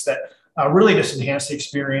of things that really just enhance the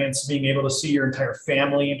experience, being able to see your entire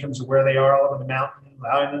family in terms of where they are all over the mountain,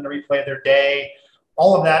 allowing them to replay their day.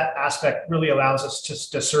 all of that aspect really allows us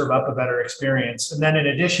to serve up a better experience. And then in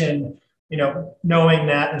addition, knowing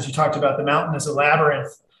that, as you talked about, the mountain is a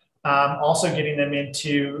labyrinth, also getting them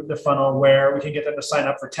into the funnel where we can get them to sign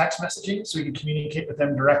up for text messaging so we can communicate with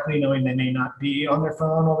them directly, knowing they may not be on their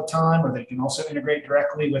phone all the time, or they can also integrate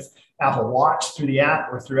directly with Apple Watch through the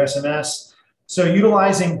app or through SMS. So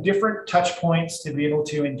utilizing different touch points to be able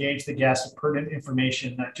to engage the guest with pertinent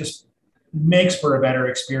information that just makes for a better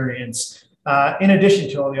experience, in addition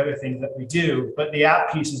to all the other things that we do. But the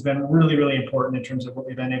app piece has been really, really important in terms of what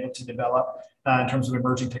we've been able to develop in terms of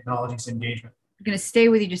emerging technologies engagement. I'm going to stay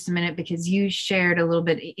with you just a minute because you shared a little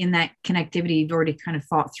bit in that connectivity. You've already kind of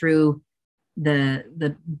thought through the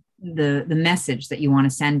message that you want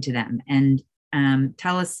to send to them, and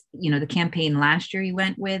tell us, the campaign last year you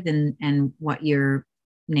went with, and what you're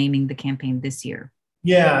naming the campaign this year.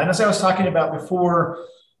 Yeah, and as I was talking about before,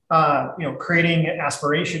 creating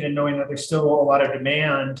aspiration and knowing that there's still a lot of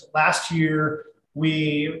demand. Last year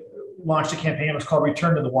we launched a campaign that was called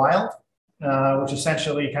Return to the Wild. Which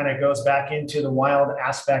essentially kind of goes back into the wild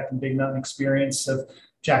aspect and Big Mountain experience of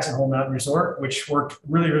Jackson Hole Mountain Resort, which worked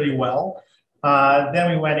really, really well. Then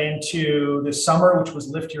we went into the summer, which was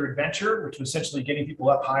Lift Your Adventure, which was essentially getting people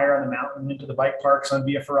up higher on the mountain into the bike parks on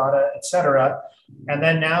Via Ferrata, et cetera. And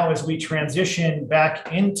then now as we transition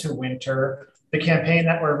back into winter, the campaign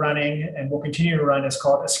that we're running and will continue to run is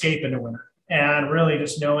called Escape into Winter. And really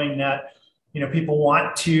just knowing that people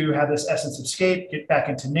want to have this essence of escape, get back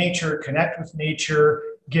into nature, connect with nature,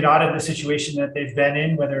 get out of the situation that they've been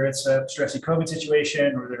in, whether it's a stressy COVID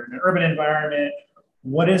situation or they're in an urban environment.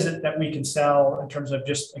 What is it that we can sell in terms of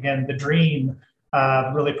just, again, the dream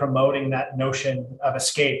of really promoting that notion of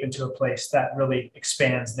escape into a place that really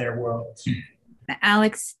expands their worlds?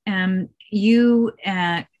 Alex, you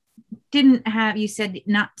didn't have, you said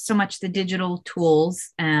not so much the digital tools,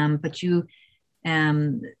 but you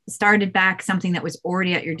started back something that was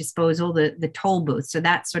already at your disposal, the toll booth. So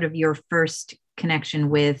that's sort of your first connection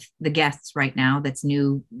with the guests right now. That's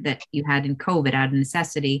new, that you had in COVID out of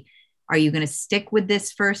necessity. Are you going to stick with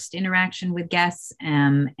this first interaction with guests?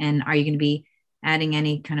 And are you going to be adding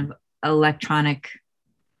any kind of electronic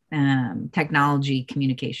technology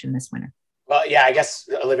communication this winter? Well, yeah, I guess,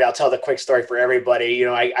 Olivia, I'll tell the quick story for everybody.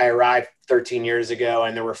 I arrived 13 years ago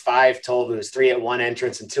and there were 5 toll booths, 3 at one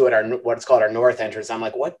entrance and 2 at what's called our north entrance. I'm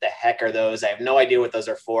like, what the heck are those? I have no idea what those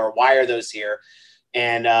are for. Why are those here?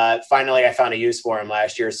 And finally, I found a use for them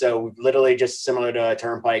last year. So literally just similar to a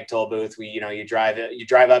turnpike toll booth, you drive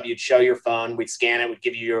up, you'd show your phone, we'd scan it, we'd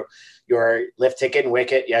give you your lift ticket and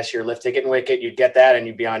wicket. Yes, your lift ticket and wicket, you'd get that and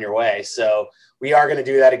you'd be on your way. So we are going to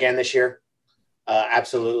do that again this year.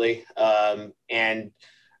 Absolutely.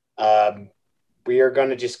 We are going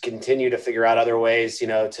to just continue to figure out other ways,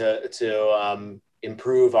 to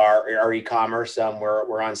improve our e-commerce.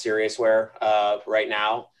 We're on Seriousware right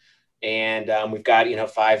now. And we've got,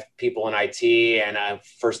 5 people in IT, and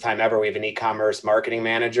first time ever, we have an e-commerce marketing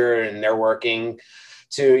manager, and they're working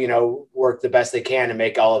to, work the best they can to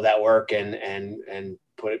make all of that work and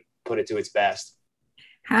put it to its best.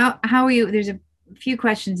 How are you? There's a few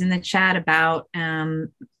questions in the chat about,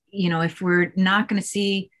 if we're not going to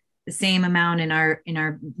see the same amount in our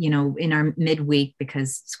midweek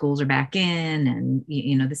because schools are back in and,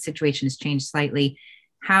 the situation has changed slightly.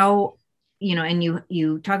 How, and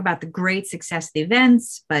you talk about the great success of the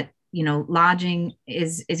events, but, lodging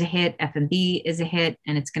is a hit, F&B is a hit,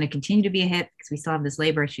 and it's going to continue to be a hit because we still have this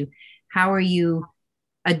labor issue. How are you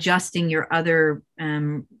adjusting your other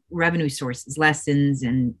revenue sources, lessons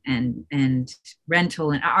and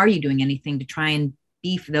rental? And are you doing anything to try and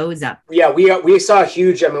beef those up? Yeah, we saw a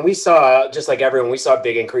huge, we saw, just like everyone, we saw a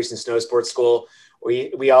big increase in snow sports school.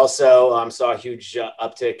 We also saw a huge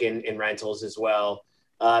uptick in rentals as well.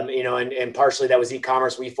 And partially that was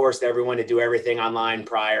e-commerce. We forced everyone to do everything online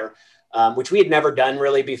prior, which we had never done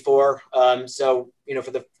really before. So,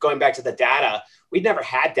 going back to the data, we'd never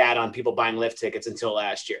had data on people buying lift tickets until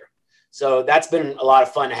last year. So that's been a lot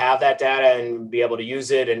of fun to have that data and be able to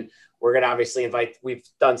use it. And we're going to obviously we've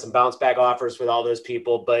done some bounce back offers with all those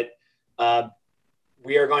people, but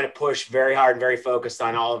we are going to push very hard and very focused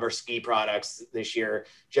on all of our ski products this year,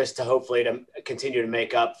 just to hopefully to continue to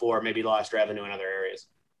make up for maybe lost revenue in other areas.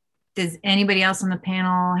 Does anybody else on the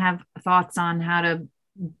panel have thoughts on how to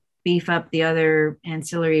beef up the other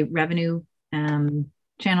ancillary revenue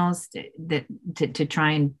channels to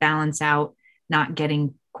try and balance out not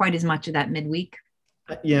getting quite as much of that midweek?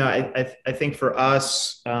 I think for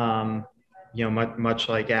us, much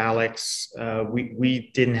like Alex,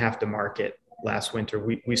 we didn't have to market last winter.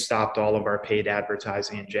 We stopped all of our paid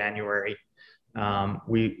advertising in January.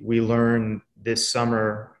 We learned this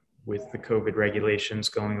summer with the COVID regulations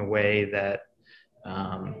going away, that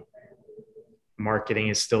marketing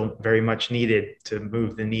is still very much needed to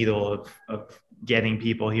move the needle of getting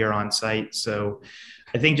people here on site. So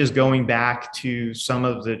I think just going back to some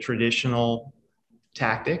of the traditional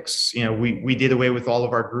tactics, we did away with all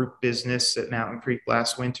of our group business at Mountain Creek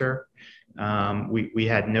last winter. We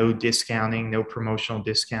had no discounting, no promotional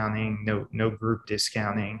discounting, no group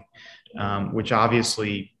discounting, which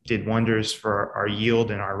obviously did wonders for our yield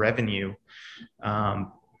and our revenue.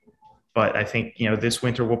 But I think, this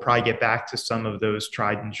winter we'll probably get back to some of those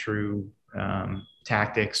tried and true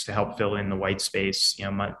tactics to help fill in the white space.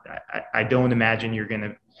 I don't imagine you're going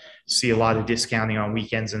to see a lot of discounting on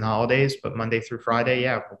weekends and holidays, but Monday through Friday,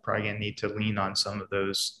 we're probably going to need to lean on some of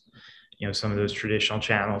those traditional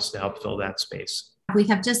channels to help fill that space. We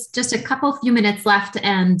have just a few minutes left.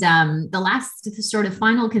 And the last sort of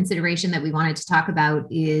final consideration that we wanted to talk about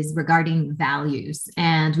is regarding values.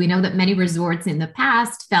 And we know that many resorts in the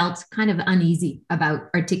past felt kind of uneasy about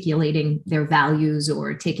articulating their values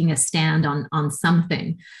or taking a stand on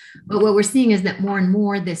something. But what we're seeing is that more and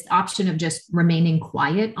more this option of just remaining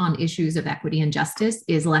quiet on issues of equity and justice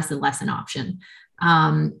is less and less an option.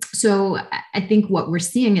 So I think what we're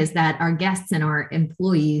seeing is that our guests and our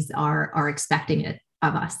employees are expecting it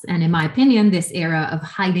of us. And in my opinion, this era of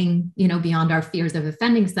hiding, beyond our fears of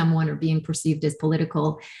offending someone or being perceived as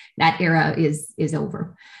political, that era is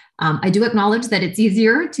over. I do acknowledge that it's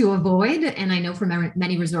easier to avoid, and I know for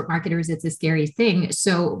many resort marketers, it's a scary thing.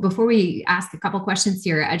 So before we ask a couple questions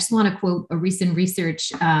here, I just want to quote a recent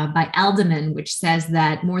research by Alderman, which says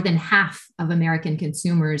that more than half of American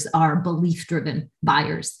consumers are belief-driven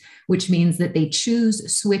buyers, which means that they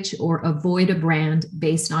choose, switch, or avoid a brand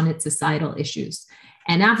based on its societal issues.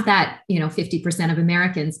 And of that, 50% of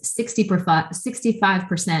Americans,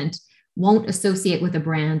 65% won't associate with a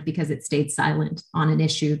brand because it stayed silent on an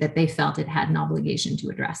issue that they felt it had an obligation to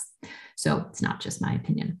address. So it's not just my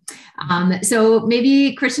opinion. So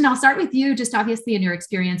maybe, Christian, I'll start with you, just obviously in your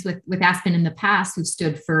experience with Aspen in the past, who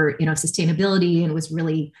stood for sustainability and was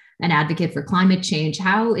really an advocate for climate change.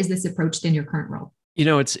 How is this approached in your current role?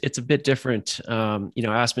 It's a bit different.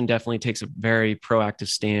 Aspen definitely takes a very proactive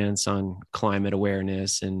stance on climate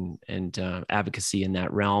awareness and advocacy in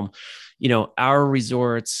that realm. Our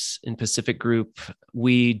resorts in Pacific Group,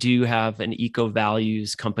 we do have an eco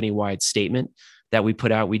values company-wide statement that we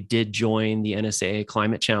put out. We did join the NSAA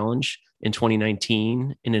Climate Challenge in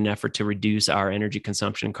 2019 in an effort to reduce our energy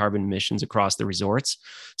consumption and carbon emissions across the resorts.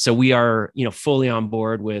 So we are, fully on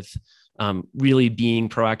board with really being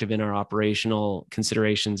proactive in our operational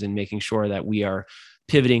considerations and making sure that we are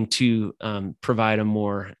pivoting to provide a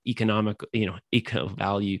more economic, eco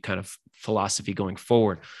value kind of philosophy going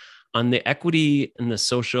forward. On the equity and the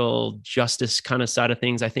social justice kind of side of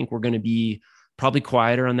things, I think we're going to be probably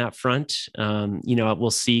quieter on that front.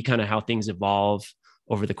 We'll see kind of how things evolve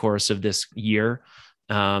over the course of this year.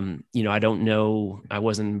 I don't know. I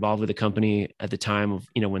wasn't involved with the company at the time of,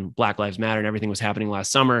 when Black Lives Matter and everything was happening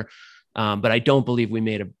last summer. But I don't believe we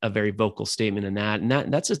made a very vocal statement in that. And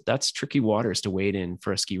that's tricky waters to wade in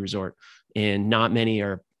for a ski resort. And not many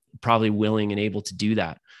are probably willing and able to do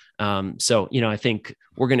that. So I think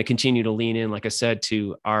we're going to continue to lean in, like I said,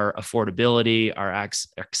 to our affordability, our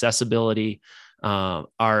accessibility,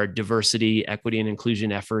 our diversity, equity, and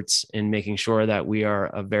inclusion efforts, and making sure that we are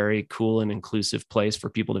a very cool and inclusive place for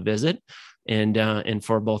people to visit. And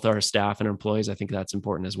for both our staff and our employees, I think that's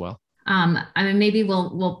important as well. Maybe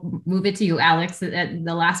we'll move it to you, Alex, the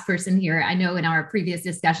last person here. I know in our previous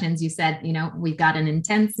discussions, you said, we've got an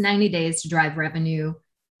intense 90 days to drive revenue.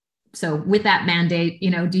 So with that mandate,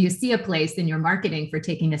 do you see a place in your marketing for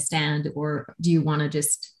taking a stand, or do you want to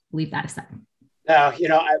just leave that aside?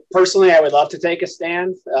 Personally, I would love to take a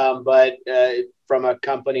stand, but from a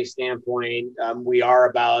company standpoint, we are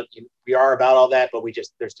about all that, but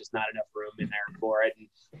there's just not enough room in there for it. And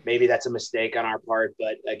maybe that's a mistake on our part,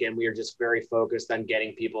 but again, we are just very focused on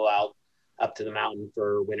getting people out up to the mountain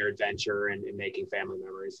for winter adventure and making family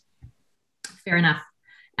memories. Fair enough.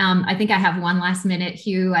 I think I have one last minute.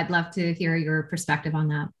 Hugh, I'd love to hear your perspective on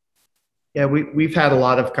that. Yeah, we've had a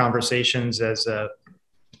lot of conversations as a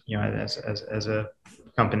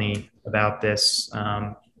company about this.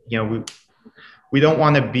 We don't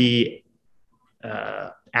want to be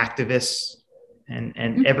activists,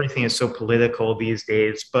 and everything is so political these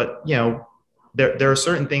days. But there are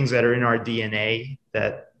certain things that are in our DNA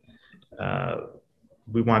that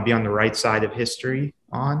we want to be on the right side of history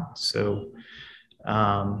on. So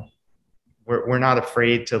we're not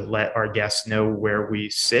afraid to let our guests know where we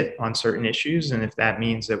sit on certain issues, and if that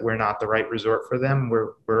means that we're not the right resort for them,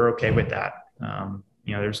 we're okay with that.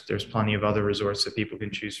 there's plenty of other resorts that people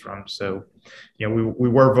can choose from. So, we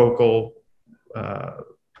were vocal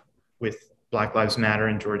with Black Lives Matter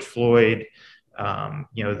and George Floyd.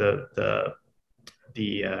 The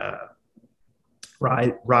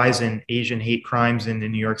rise in Asian hate crimes in the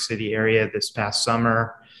New York City area this past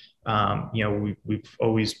summer. We've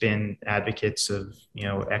always been advocates of,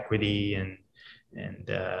 equity and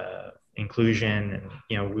inclusion.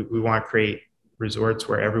 And, we want to create resorts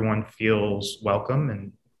where everyone feels welcome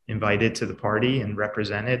and invited to the party and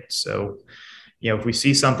represented. So, if we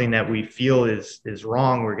see something that we feel is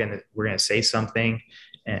wrong, we're gonna say something,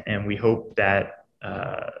 and we hope that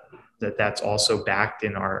that's also backed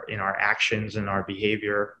in our actions and our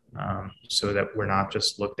behavior, so that we're not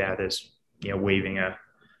just looked at as waving a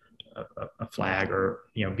flag or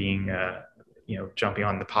being jumping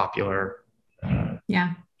on the popular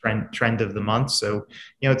trend of the month. So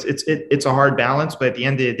it's a hard balance, but at the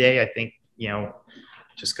end of the day, I think it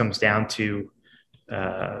just comes down to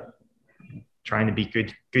trying to be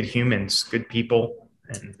good humans, good people,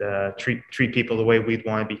 and treat people the way we'd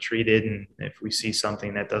want to be treated. And if we see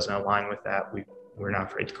something that doesn't align with that, we're not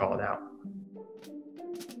afraid to call it out.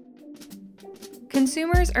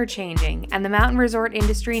 Consumers are changing, and the mountain resort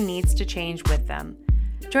industry needs to change with them.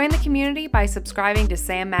 Join the community by subscribing to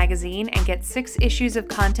SAM Magazine and get 6 issues of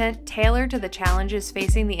content tailored to the challenges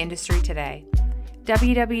facing the industry today.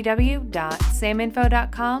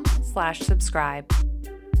 www.saminfo.com/subscribe.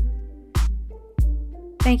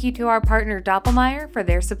 Thank you to our partner Doppelmayr for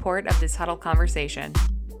their support of this Huddle conversation.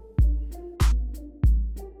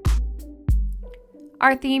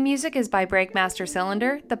 Our theme music is by Breakmaster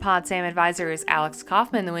Cylinder. The Pod Sam advisor is Alex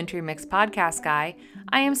Kaufman, the Wintry Mix podcast guy.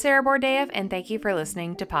 I am Sarah Bordeev, and thank you for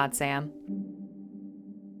listening to Pod Sam.